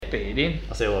be it in.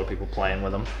 I see a lot of people playing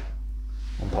with them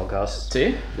on podcasts. Do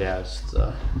you? Yeah, it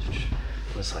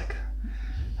was like,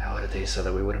 I ordered these so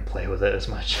that we wouldn't play with it as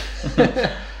much.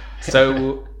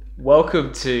 So,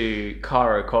 welcome to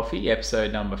Cairo Coffee,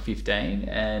 episode number 15.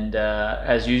 And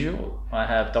as usual, I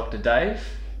have Dr. Dave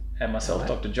and myself,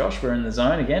 Dr. Josh. We're in the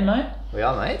zone again, mate. We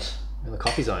are, mate. We're in the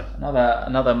coffee zone.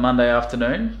 Another Monday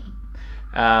afternoon.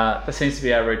 That seems to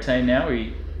be our routine now.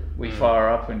 We fire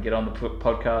up and get on the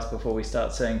podcast before we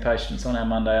start seeing patients on our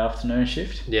Monday afternoon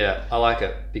shift. Yeah, I like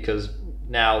it because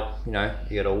now, you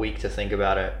got a week to think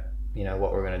about it,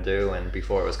 what we're going to do, and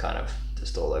before it was kind of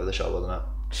just all over the shop, wasn't it?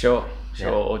 Sure. Yeah.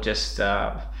 Or just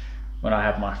when I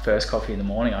have my first coffee in the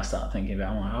morning, I start thinking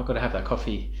about, I've got to have that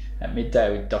coffee at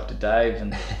midday with Dr. Dave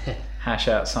and hash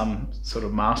out some sort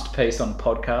of masterpiece on the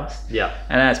podcast. Yeah.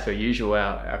 And as per usual,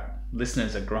 our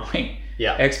listeners are growing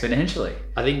exponentially.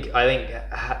 I think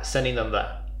sending them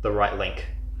the right link.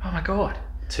 Oh my God.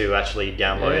 To actually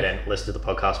download and listen to the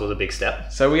podcast was a big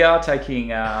step. So we are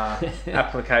taking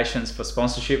applications for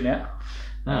sponsorship now.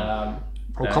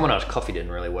 Well, Common Coffee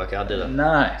didn't really work out, did it?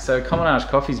 No. So Common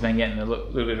Coffee's been getting a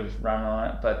little bit of run on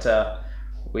it, but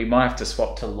we might have to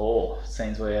swap to Law.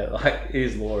 Seems where it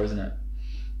is Law, isn't it?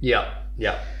 Yeah,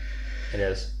 it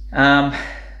is.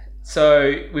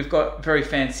 So we've got very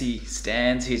fancy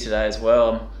stands here today as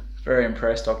well. I'm very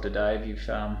impressed, Dr. Dave. You've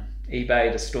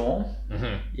eBayed a Storm.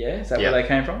 Mm-hmm. Yeah, is that where they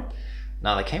came from?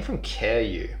 No, they came from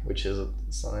CareU, which is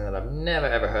something that I've never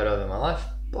ever heard of in my life,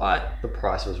 but the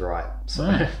price was right.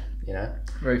 So,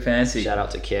 very fancy. Shout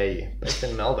out to CareU, based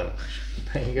in Melbourne.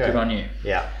 There you go. Good on you.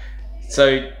 Yeah.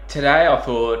 So today I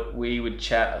thought we would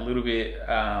chat a little bit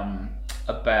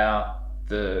about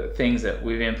the things that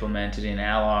we've implemented in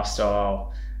our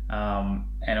lifestyle,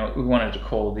 and we wanted to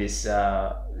call this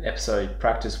episode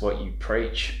 "Practice What You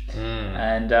Preach."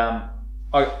 And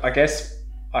I guess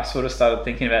I sort of started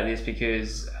thinking about this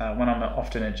because when I'm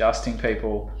often adjusting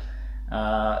people,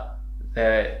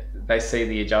 they see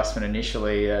the adjustment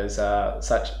initially as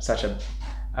such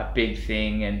a big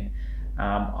thing, and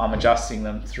I'm adjusting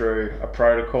them through a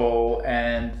protocol,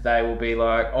 and they will be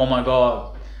like, "Oh my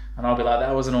God," and I'll be like,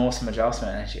 "That was an awesome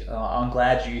adjustment." And I'm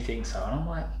glad you think so, and I'm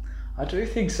like, "I do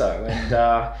think so," and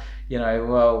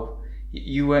well,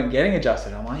 you weren't getting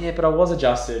adjusted. I'm like, "Yeah, but I was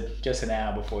adjusted just an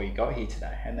hour before you got here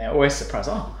today," and they're always surprised.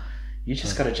 "Oh, you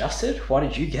just got adjusted? Why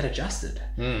did you get adjusted?"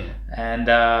 And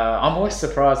I'm always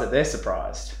surprised that they're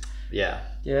surprised. Yeah.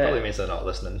 Probably means they're not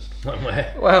listening when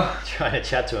we're trying to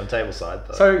chat to them tableside.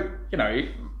 But. So,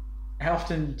 how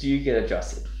often do you get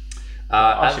adjusted?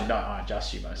 I should know. I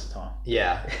adjust you most of the time.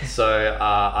 Yeah. So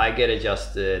I get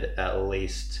adjusted at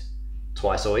least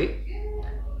twice a week.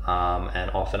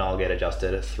 And often I'll get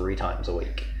adjusted 3 times a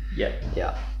week. Yeah.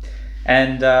 Yeah.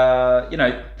 And,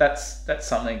 that's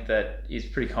something that is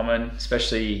pretty common,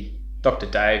 especially Dr.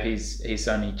 Dave. He's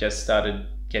only just started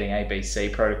getting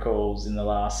ABC protocols in the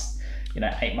last,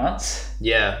 8 months.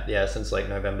 Yeah. Since like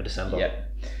November, December. Yeah.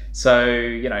 So,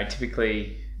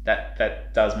 typically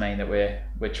that does mean that we're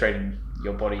treating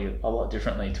your body a lot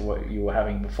differently to what you were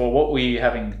having before. What were you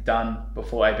having done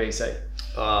before ABC?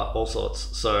 All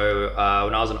sorts. So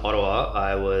when I was in Ottawa,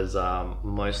 I was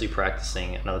mostly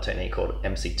practicing another technique called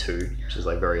MC2, which is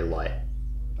like very light.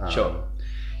 Sure.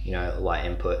 Light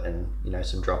input and,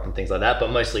 some drop and things like that, but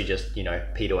mostly just,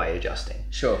 P to A adjusting.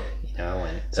 Sure.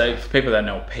 So for people that don't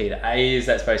know what P to A is,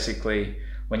 that's basically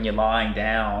when you're lying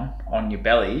down on your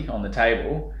belly on the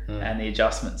table and the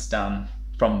adjustment's done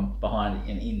from behind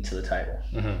and into the table.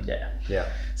 Mm-hmm. Yeah.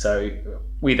 So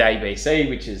with ABC,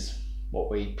 which is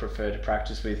what we prefer to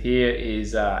practice with here,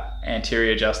 is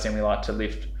anterior adjusting. We like to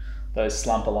lift those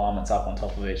slump alignments up on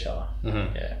top of each other.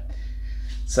 Mm-hmm. Yeah.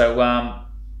 So,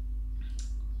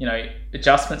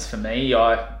 adjustments for me,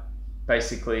 I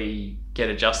basically get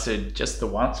adjusted just the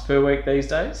once per week these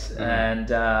days. Mm-hmm.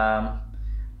 And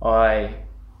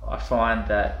I find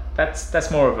that that's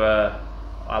more of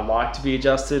I like to be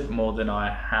adjusted more than I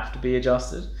have to be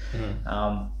adjusted.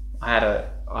 Mm-hmm.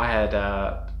 I had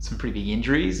some pretty big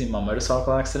injuries in my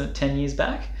motorcycle accident 10 years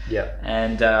back. Yeah.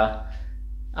 And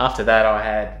after that, I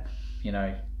had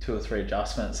 2 or 3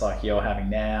 adjustments like you're having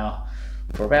now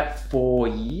for about 4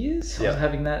 years. I was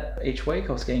having that each week.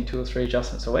 I was getting 2 or 3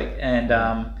 adjustments a week, and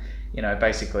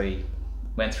basically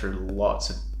went through lots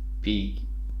of big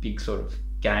sort of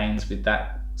gains with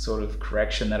that sort of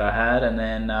correction that I had, and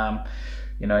then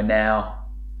now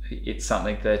it's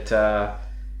something that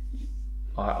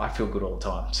I feel good all the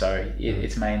time. So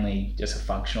it's mainly just a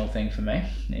functional thing for me,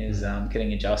 is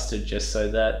getting adjusted just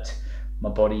so that my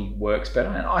body works better.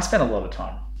 And I spend a lot of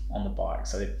time on the bike,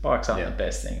 so the bikes aren't the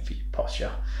best thing for your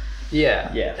posture.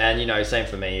 Yeah. Yeah. And, you know, same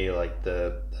for me, like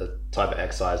the type of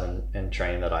exercise and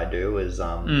training that I do is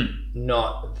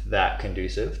not that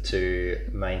conducive to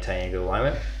maintaining good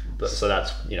alignment. But so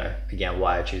that's, you know, again,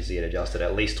 why I choose to get adjusted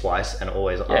at least twice and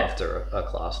always after a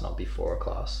class, not before a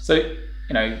class. So,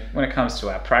 you know, when it comes to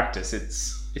our practice,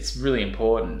 it's really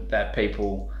important that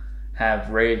people have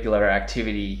regular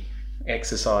activity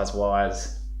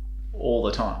exercise-wise all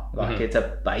the time. Like it's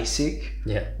a basic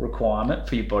requirement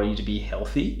for your body to be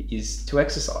healthy is to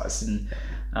exercise. And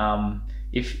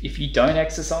if you don't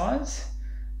exercise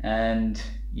and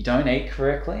you don't eat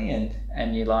correctly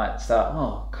and you like start,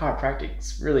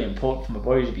 chiropractic's really important for my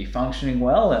body to be functioning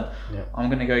well, and I'm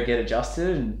going to go get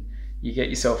adjusted, and you get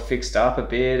yourself fixed up a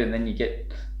bit, and then you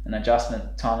get an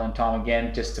adjustment time and time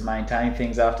again just to maintain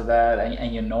things after that,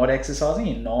 and you're not exercising,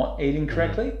 you're not eating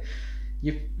correctly,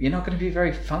 you're not going to be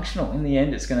very functional. In the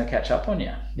end, it's going to catch up on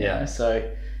you. You know? So,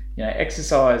 you know,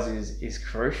 exercise is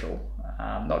crucial,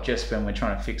 not just when we're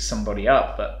trying to fix somebody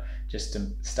up, but just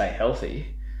to stay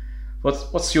healthy.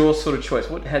 What's your sort of choice?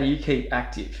 How do you keep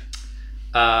active?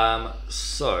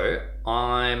 So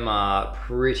I'm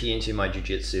pretty into my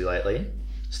jiu-jitsu lately.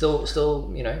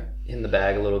 Still, you know, in the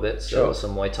bag a little bit. Still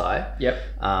some Muay Thai. Yep.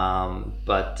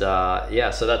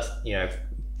 So that's, you know,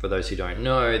 for those who don't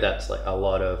know, that's like a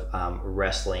lot of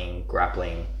wrestling,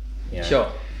 grappling, you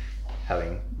know,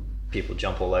 having people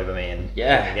jump all over me and put me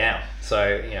down.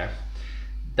 So, you know,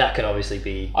 that can obviously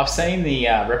be. I've seen the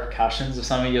repercussions of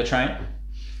some of your training.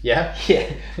 Yeah.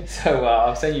 Yeah. So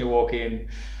I've seen you walk in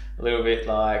a little bit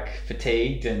like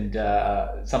fatigued, and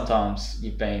sometimes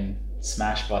you've been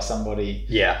smashed by somebody.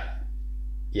 Yeah.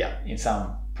 In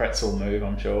some pretzel move,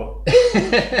 I'm sure.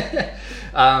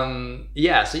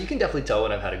 So you can definitely tell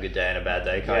when I've had a good day and a bad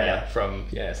day, can't you? From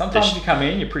sometimes you come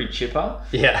in, you're pretty chipper.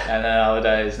 Yeah. And then other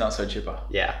days not so chipper.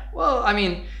 Yeah. Well, I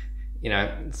mean, you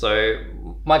know, so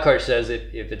my coach says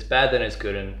if it's bad, then it's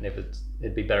good, and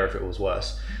it'd be better if it was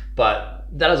worse. But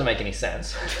that doesn't make any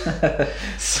sense.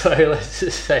 So let's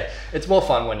just say it's more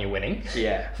fun when you're winning.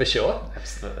 Yeah. For sure.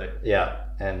 Absolutely. Yeah.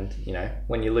 And, you know,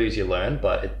 when you lose, you learn,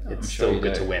 but it's still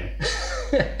good to win.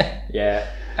 Yeah.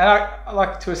 And I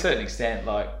like, to a certain extent,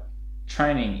 like,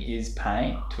 training is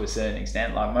pain to a certain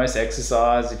extent. Like most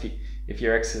exercise, if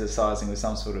you're exercising with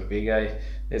some sort of vigor,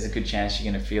 there's a good chance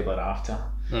you're going to feel it after.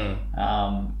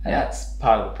 And that's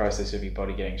part of the process of your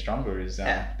body getting stronger is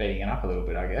beating it up a little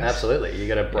bit, I guess. Absolutely. You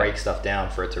got to break stuff down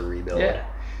for it to rebuild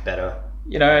better,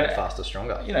 you know, faster,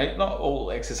 stronger. You know, not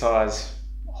all exercise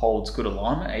holds good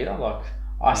alignment either. Like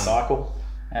I cycle,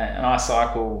 and I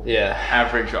cycle I'd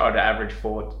average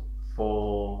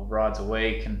four rides a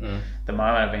week, and at the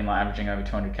moment I've been like averaging over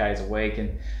 200 Ks a week,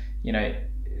 and you know,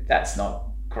 that's not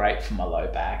great for my low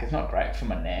back. It's not great for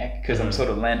my neck because I'm sort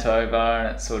of leant over,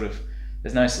 and it's sort of,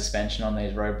 there's no suspension on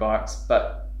these road bikes,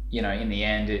 but you know, in the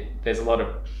end, there's a lot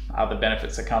of other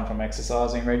benefits that come from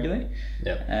exercising regularly.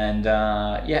 Yeah. And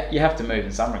you have to move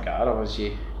in some regard.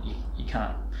 Obviously, you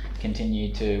can't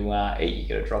continue to eat. You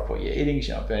got to drop what you're eating. Because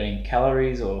you're not burning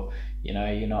calories, or you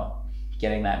know, you're not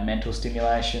getting that mental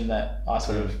stimulation that I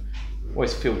sort of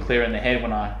always feel clear in the head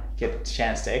when I get the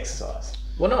chance to exercise.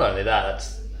 Well, not only that,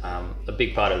 that's a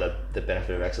big part of the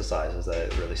benefit of exercise is that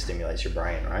it really stimulates your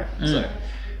brain, right? So.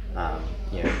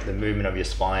 You know, the movement of your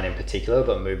spine in particular,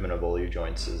 but movement of all your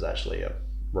joints is actually a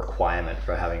requirement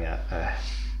for having a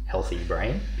healthy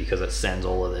brain, because it sends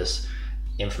all of this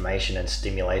information and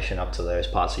stimulation up to those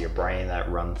parts of your brain that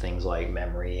run things like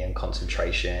memory and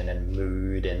concentration and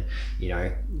mood and, you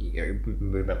know,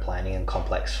 movement planning and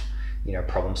complex, you know,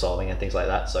 problem solving and things like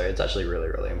that. So it's actually really,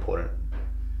 really important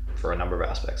for a number of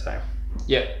aspects.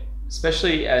 Yeah,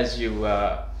 especially as you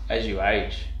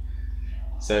age.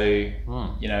 So,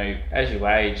 you know, as you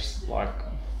age, like,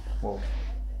 well,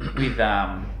 with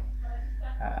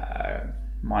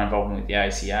my involvement with the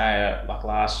ACA, like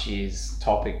last year's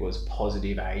topic was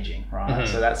positive aging, right?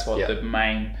 So that's what the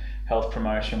main health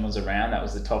promotion was around. That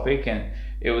was the topic, and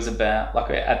it was about, like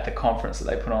at the conference that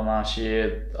they put on last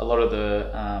year, a lot of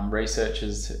the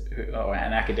researchers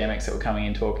and academics that were coming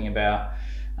in talking about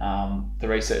the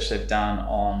research they've done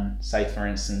on, say, for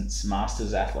instance,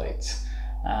 masters athletes.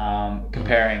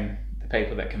 Comparing the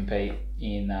people that compete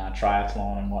in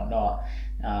triathlon and whatnot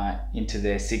into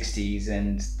their 60s,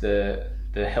 and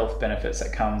the health benefits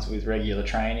that comes with regular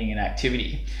training and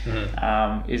activity,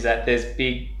 is that there's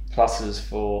big pluses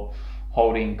for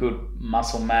holding good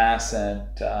muscle mass and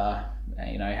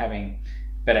you know, having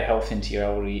better health into your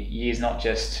older years, not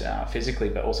just physically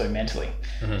but also mentally.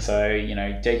 So, you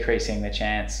know, decreasing the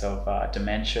chance of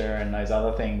dementia and those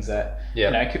other things that you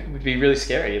know would be really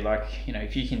scary. Like, you know,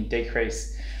 if you can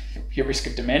decrease your risk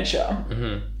of dementia,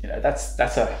 you know, that's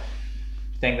a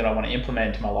thing that I want to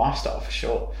implement into my lifestyle for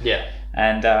sure. Yeah.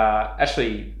 And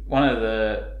actually, one of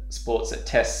the sports that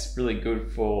tests really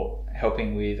good for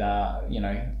helping with,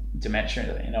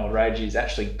 dementia in older age is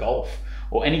actually golf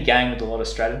or any game with a lot of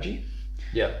strategy.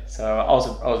 Yeah. So I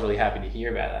was really happy to hear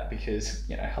about that because,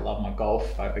 I love my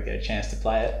golf. I hope I get a chance to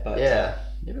play it. But yeah.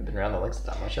 You haven't been around the links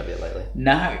that much, have you, lately?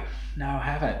 No, I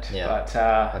haven't. Yeah. But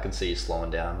I can see you slowing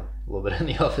down a little bit in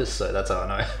the office, so that's how I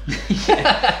know.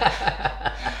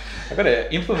 I've got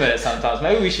to implement it sometimes.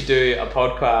 Maybe we should do a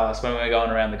podcast when we're going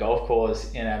around the golf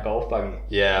course in our golf buggy.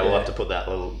 Yeah, we'll have to put that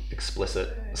little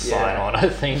explicit sign on, I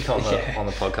think, on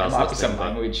the podcast. There might be some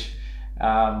language.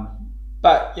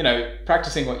 But,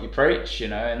 practicing what you preach,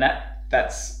 and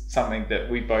that's something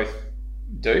that we both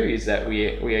do, is that we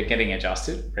are getting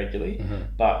adjusted regularly,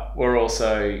 but we're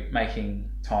also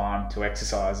making time to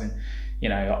exercise. And,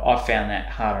 I've found that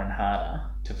harder and harder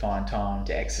to find time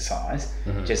to exercise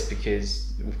just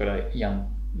because I've got a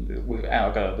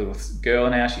little girl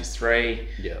now, she's 3.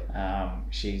 Yeah.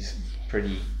 She's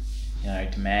pretty,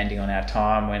 demanding on our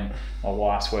time. When my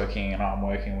wife's working and I'm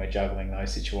working, we're juggling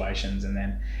those situations, and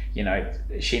then,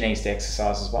 she needs to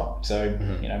exercise as well. So,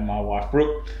 my wife,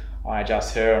 Brooke, I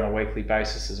adjust her on a weekly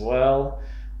basis as well.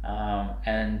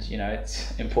 And,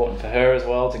 it's important for her as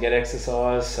well to get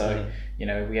exercise. So,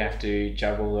 we have to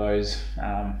juggle those,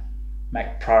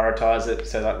 prioritize it.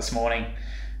 So like this morning,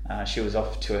 she was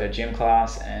off to her gym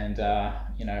class, and, I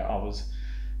was,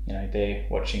 there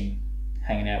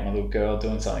hanging out with my little girl,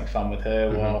 doing something fun with her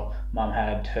while mum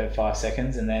had her 5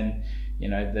 seconds. And then,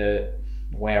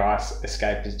 where I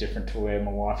escape is different to where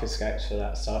my wife escapes for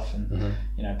that stuff. And,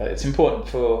 but it's important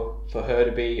for her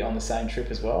to be on the same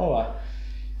trip as well.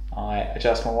 I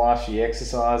adjust my wife, she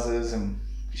exercises, and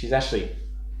she's actually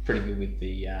pretty good with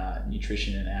the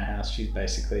nutrition in our house. She's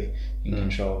basically in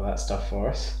control of that stuff for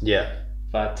us. Yeah.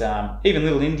 But even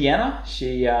little Indiana,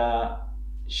 she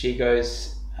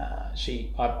goes,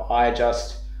 I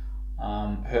adjust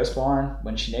her spine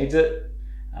when she needs it,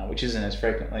 which isn't as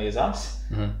frequently as us.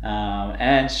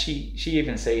 And she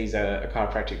even sees a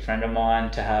chiropractic friend of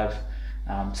mine to have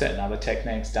certain other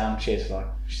techniques done. She's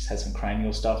had some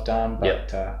cranial stuff done, but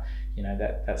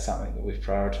that's something that we've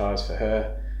prioritized for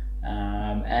her.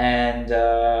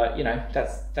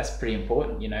 That's pretty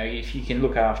important. If you can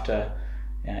look after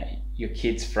your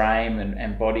kid's frame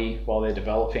and body while they're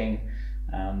developing,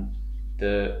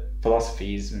 the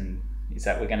philosophy is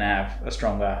that we're going to have a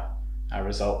stronger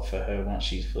result for her once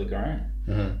she's fully grown.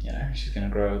 She's going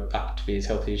to grow up to be as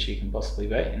healthy as she can possibly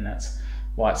be, and that's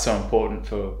why it's so important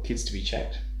for kids to be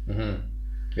checked.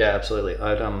 Yeah, absolutely.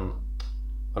 I don't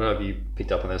know if you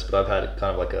picked up on this, but I've had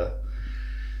kind of like a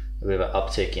bit of an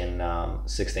uptick in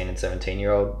 16 and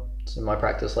 17-year-olds in my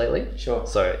practice lately. Sure.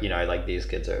 So, like these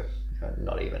kids are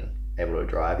not even able to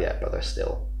drive yet, but they're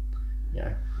still,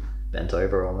 bent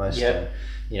over almost. Yeah.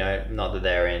 And, not that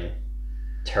they're in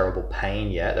terrible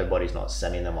pain yet. Their body's not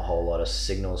sending them a whole lot of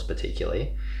signals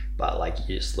particularly, but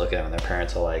you just look at them and their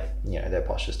parents are like, their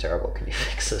posture's terrible. Can you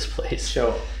fix this, please?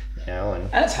 Sure. And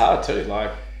it's hard too.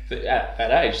 At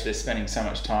that age, they're spending so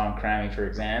much time cramming for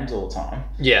exams all the time.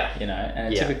 Yeah.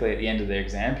 And typically at the end of their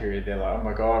exam period, they're like, oh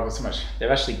my God, I've got so much.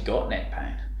 They've actually got neck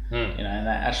pain. And they're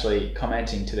actually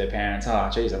commenting to their parents, oh,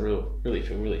 geez, I really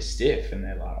feel really stiff. And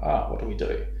they're like, oh, what do we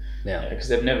do? Yeah. Because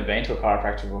they've never been to a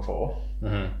chiropractor before.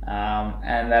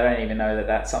 And they don't even know that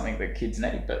that's something that kids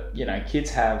need. But, kids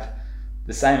have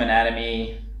the same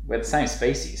anatomy. We're the same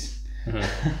species.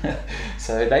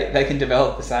 So they can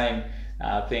develop the same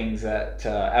things that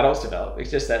adults develop.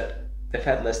 It's just that they've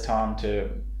had less time to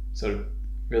sort of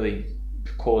really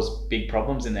cause big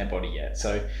problems in their body yet.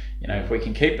 So, if we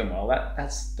can keep them well,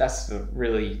 that's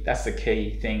the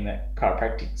key thing that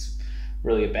chiropractic's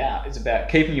really about. It's about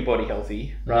keeping your body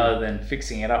healthy rather than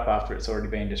fixing it up after it's already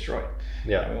been destroyed.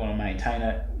 Yeah. We want to maintain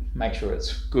it, make sure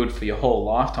it's good for your whole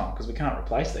lifetime, because we can't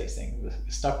replace these things. We're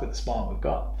stuck with the spine we've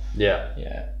got. Yeah.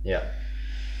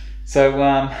 So,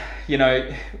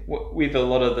 with a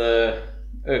lot of the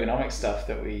ergonomic stuff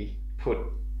that we put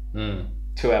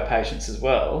to our patients as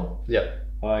well,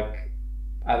 for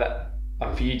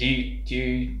you, do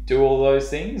you do all those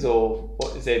things, or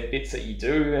what, is there bits that you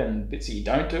do and bits that you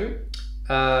don't do?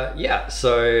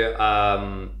 So,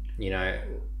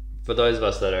 for those of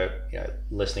us that are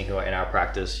listening who are in our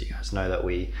practice, you guys know that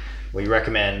we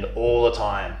recommend all the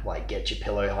time, get your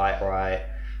pillow height right,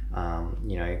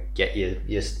 get your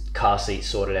car seat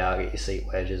sorted out, get your seat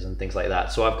wedges and things like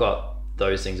that. So I've got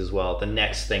those things as well. The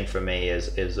next thing for me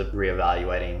is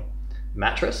reevaluating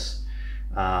mattress.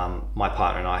 My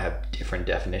partner and I have different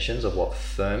definitions of what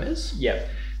firm is. Yep.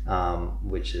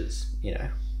 Which is,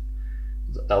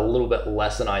 a little bit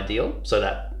less than ideal. So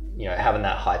that having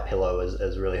that high pillow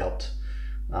has really helped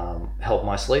help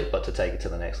my sleep. But to take it to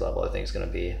the next level, I think it's going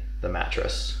to be the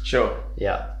mattress. Sure.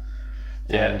 Yeah.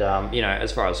 And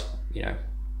as far as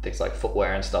things like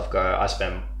footwear and stuff go, I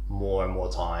spend more and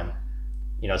more time.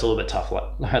 It's a little bit tough.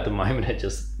 Like at the moment, it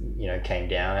just came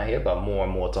down out here, but more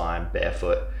and more time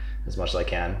barefoot as much as I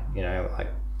can. I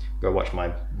go watch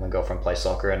my girlfriend play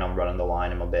soccer, and I'm running the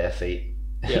line in my bare feet.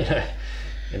 Yeah.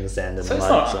 In the sand and so the it's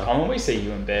mud. not uncommon. We see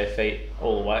you in bare feet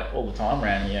all the time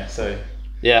around here. So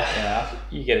yeah,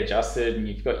 you get adjusted and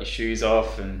you've got your shoes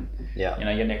off, and yeah,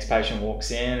 your next patient walks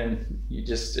in and you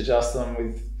just adjust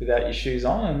them without your shoes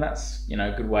on, and that's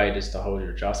a good way just to hold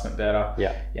your adjustment better.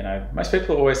 Yeah. Most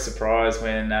people are always surprised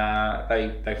when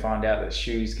they find out that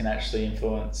shoes can actually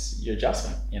influence your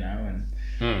adjustment.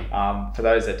 And for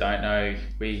those that don't know,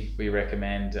 we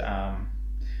recommend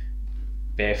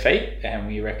bare feet, and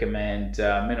we recommend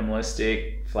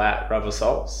minimalistic flat rubber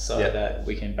soles, so that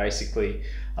we can basically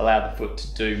allow the foot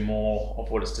to do more of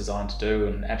what it's designed to do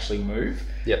and actually move.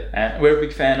 And we're a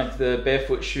big fan of the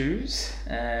barefoot shoes,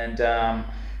 and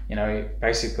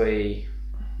basically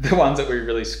the ones that we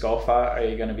really scoff at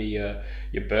are going to be your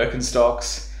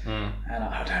Birkenstocks. And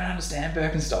I don't understand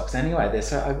Birkenstocks anyway, they're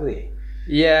so ugly.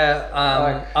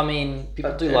 Yeah, I mean,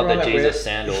 people do love their Jesus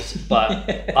sandals, but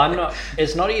I'm not.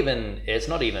 It's not even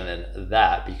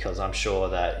that, because I'm sure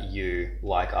that you,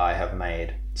 like I, have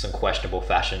made some questionable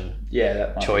fashion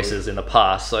choices in the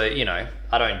past. So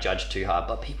I don't judge too hard,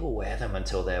 but people wear them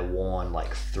until they're worn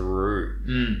through.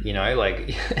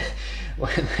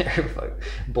 When they're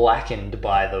blackened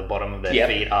by the bottom of their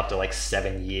feet after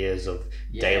 7 years of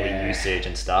daily usage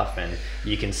and stuff, and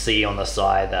you can see on the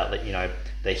side that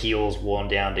the heel's worn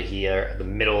down to here, the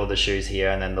middle of the shoe's here,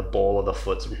 and then the ball of the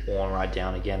foot's worn right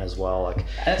down again as well. And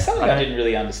it's something I didn't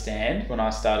really understand when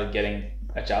I started getting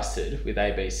adjusted with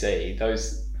ABC.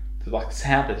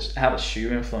 How the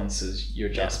shoe influences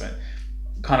your adjustment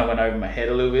kind of went over my head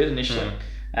a little bit initially.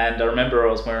 And I remember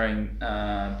I was wearing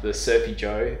the Surfy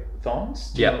Joe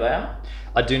thongs. Do you know what they are?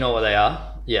 I do know what they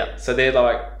are. Yeah. So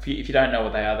they're if you don't know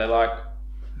what they are, they're like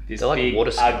this big,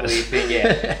 water ugly thing.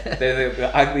 Yeah, they're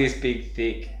the ugliest, big,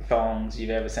 thick thongs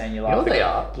you've ever seen in your life. You know what they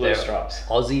are? Blue stripes.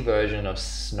 Aussie version of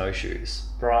snowshoes.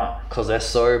 Right. Because they're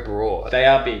so broad. They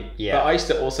are big. Yeah. But I used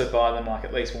to also buy them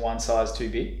at least one size too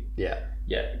big. Yeah.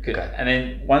 Yeah, good. Okay. And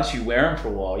then once you wear them for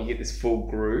a while, you get this full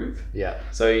groove. Yeah.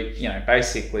 So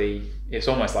basically, it's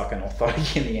almost like an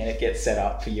orthotic in the end. It gets set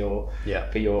up for your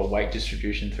weight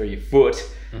distribution through your foot,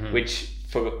 which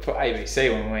for ABC,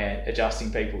 when we're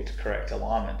adjusting people to correct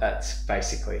alignment, that's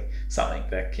basically something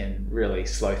that can really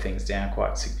slow things down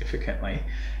quite significantly.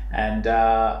 And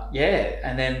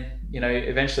and then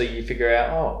eventually you figure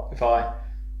out, if I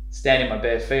stand in my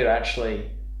bare feet, I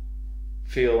actually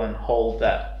feel and hold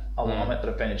that alignment that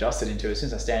I've been adjusted into. As soon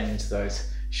as I stand into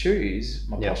those shoes,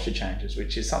 my posture changes,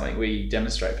 which is something we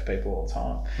demonstrate for people all the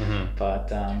time.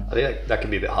 But I think that can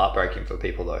be a bit heartbreaking for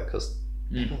people though, because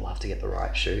people love to get the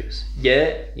right shoes.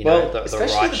 Yeah,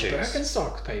 especially right the shoes.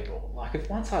 Birkenstock people. If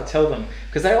once I tell them,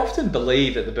 because they often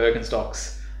believe that the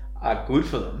Birkenstocks are good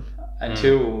for them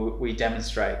until we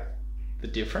demonstrate the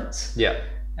difference. Yeah.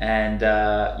 And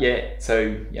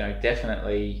so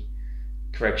definitely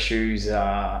correct shoes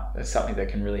are something that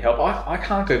can really help. I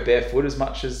can't go barefoot as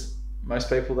much as most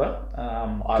people though.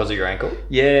 Because of your ankle?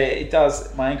 Yeah, it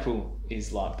does. My ankle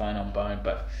is like bone on bone,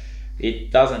 but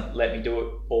it doesn't let me do it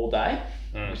all day,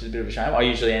 which is a bit of a shame. I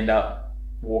usually end up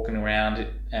walking around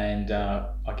and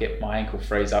I get my ankle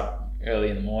freeze up early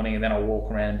in the morning, and then I'll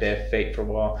walk around in bare feet for a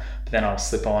while, but then I'll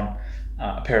slip on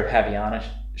a pair of Havaiana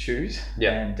shoes.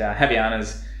 And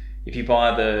Havaianas, if you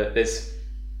buy there's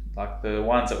the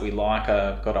ones that we like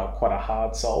are got quite a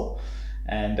hard sole,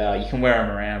 and you can wear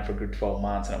them around for a good 12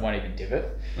 months and it won't even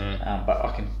divot. But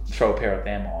I can throw a pair of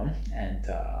them on and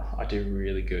I do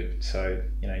really good. So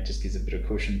it just gives a bit of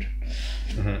cushion.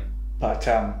 But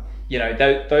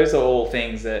those are all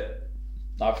things that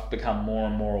I've become more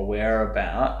and more aware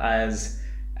about as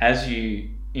you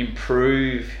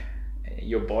improve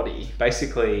your body.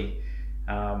 Basically,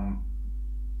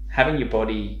 having your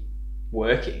body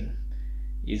working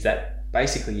is that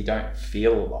basically you don't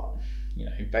feel a lot.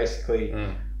 Basically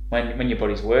when your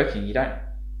body's working, when you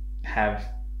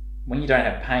don't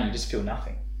have pain, you just feel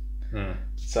nothing.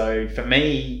 So for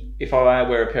me, if I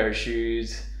wear a pair of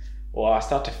shoes or I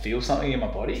start to feel something in my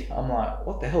body, I'm like,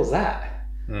 what the hell's that?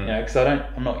 Because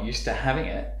I'm not used to having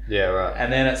it. Yeah, right.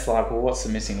 And then it's like, well, what's the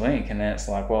missing link? And then it's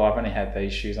like, well, I've only had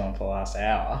these shoes on for the last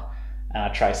hour, and I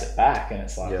trace it back and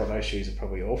it's like, well, those shoes are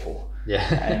probably awful. Yeah.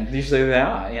 And usually they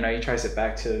are. You trace it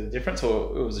back to the difference,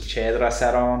 or it was a chair that I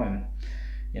sat on, and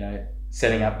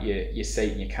setting up your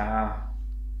seat in your car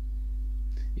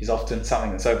is often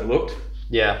something that's overlooked.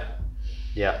 Yeah.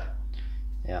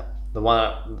 The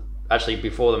one actually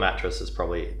before the mattress is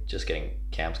probably just getting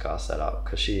Cam's car set up,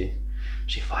 because she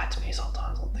fights me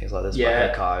sometimes on things like this. But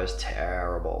her car is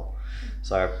terrible,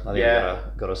 so I think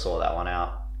we gotta sort that one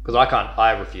out, because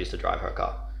I refuse to drive her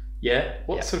car. Yeah.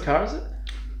 What sort of car is it?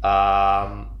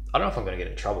 I don't know if I'm going to get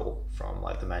in trouble from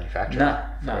like the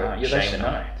manufacturer. No, you should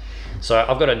know. So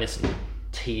I've got a Nissan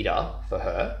Tita for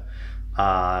her,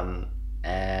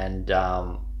 and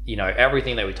you know,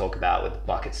 everything that we talk about with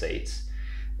bucket seats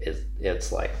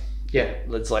it's like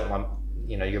my,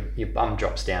 you know, your bum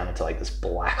drops down into like this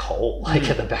black hole like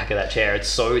at the back of that chair. It's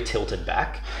so tilted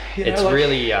back. It's like,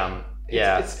 really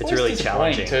it's really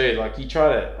challenging too. Like you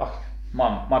try to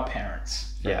my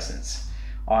parents, for instance,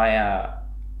 I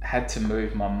had to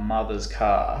move my mother's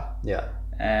car. Yeah.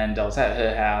 And I was at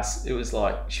her house. It was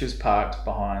like she was parked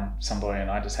behind somebody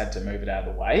and I just had to move it out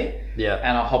of the way. Yeah.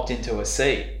 And I hopped into a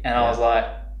seat and I was like,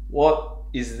 what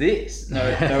is this?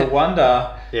 No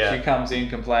wonder she comes in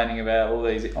complaining about all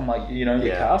these. I'm like, you know,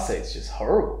 your car seat's just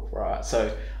horrible, right?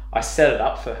 So I set it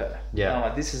up for her. Yeah. And I'm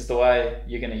like, this is the way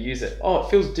you're going to use it. Oh,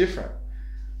 it feels different.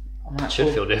 I'm like, it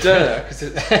should feel different. Because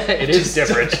it is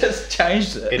different. Just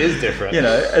changed it. It is different. You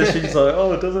know, and she's like,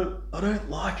 oh, it doesn't, I don't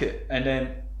like it. And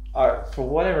then for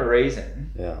whatever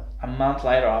reason, a month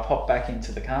later, I've hopped back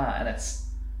into the car and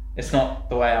it's not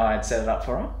the way I had set it up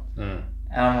for her. Mm.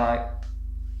 And I'm like,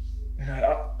 you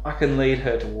know, I can lead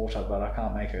her to water, but I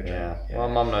can't make her drink. Yeah. Well,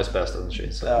 Mum knows best, doesn't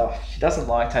she? So. She doesn't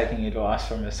like taking advice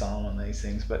from her son on these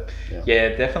things, but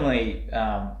definitely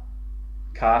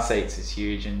car seats is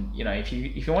huge. And you know, if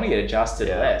you want to get adjusted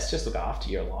less, just look after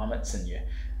your alignments and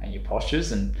your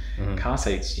postures, and car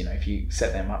seats, you know, if you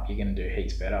set them up, you're going to do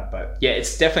heaps better. But yeah,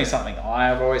 it's definitely something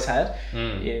I've always had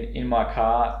in my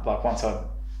car. Like once I've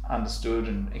understood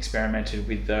and experimented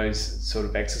with those sort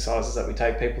of exercises that we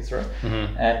take people through,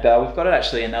 and we've got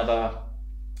actually another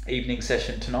evening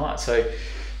session tonight. So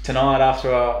tonight,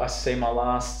 after I see my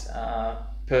last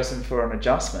person for an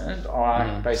adjustment,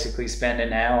 I basically spend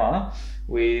an hour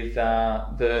with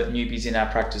the newbies in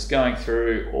our practice going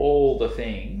through all the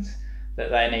things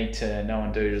that they need to know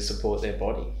and do to support their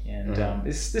body. And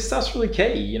this stuff's really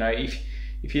key. You know,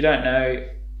 if you don't know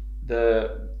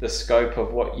the scope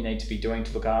of what you need to be doing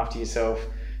to look after yourself,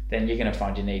 then you're going to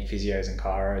find you need physios and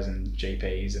chiros and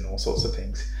GPs and all sorts of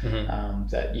things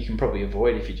that you can probably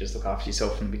avoid if you just look after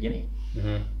yourself from the beginning.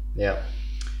 Yeah.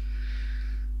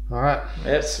 All right.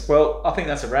 Yes. Well, I think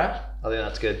that's a wrap. I think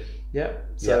that's good. Yeah.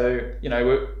 So you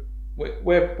know,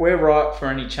 we're right for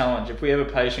any challenge. If we have a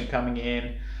patient coming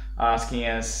in asking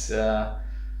us,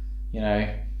 you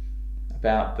know,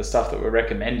 about the stuff that we're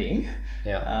recommending,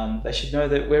 they should know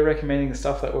that we're recommending the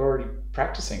stuff that we're already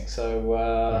practicing. So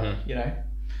you know,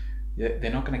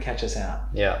 they're not going to catch us out.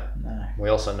 Yeah. No. We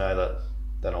also know that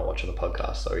they're not watching the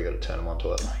podcast, so we got to turn them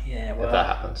onto it. Yeah. Well, if that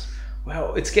happens.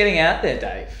 Well, it's getting out there,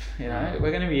 Dave. You know,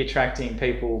 we're going to be attracting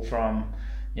people from,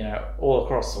 you know, all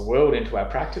across the world into our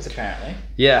practice, apparently.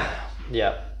 Yeah.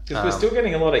 Because we're still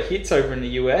getting a lot of hits over in the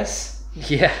US.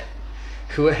 Yeah.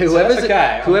 Whoever's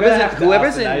okay.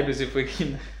 Whoever's in neighbours, if we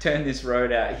can turn this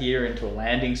road out here into a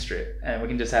landing strip, and we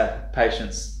can just have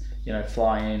patients, you know,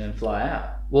 fly in and fly out.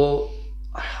 Well,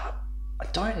 I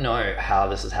don't know how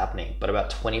this is happening, but about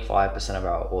 25% of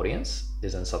our audience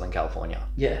is in Southern California.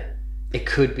 Yeah. It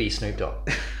could be Snoop Dogg.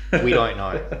 We don't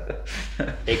know.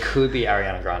 It could be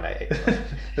Ariana Grande.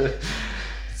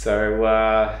 So,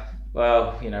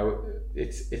 well, you know,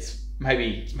 it's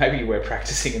maybe we're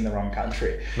practicing in the wrong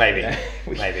country. Maybe, you know?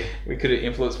 maybe we could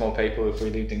influence more people if we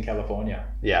lived in California.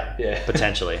 Yeah,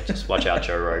 potentially. Just watch out,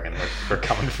 Joe Rogan. We're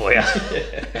coming for you.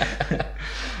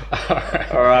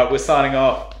 All right, we're signing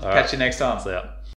off. Catch you next time. See ya.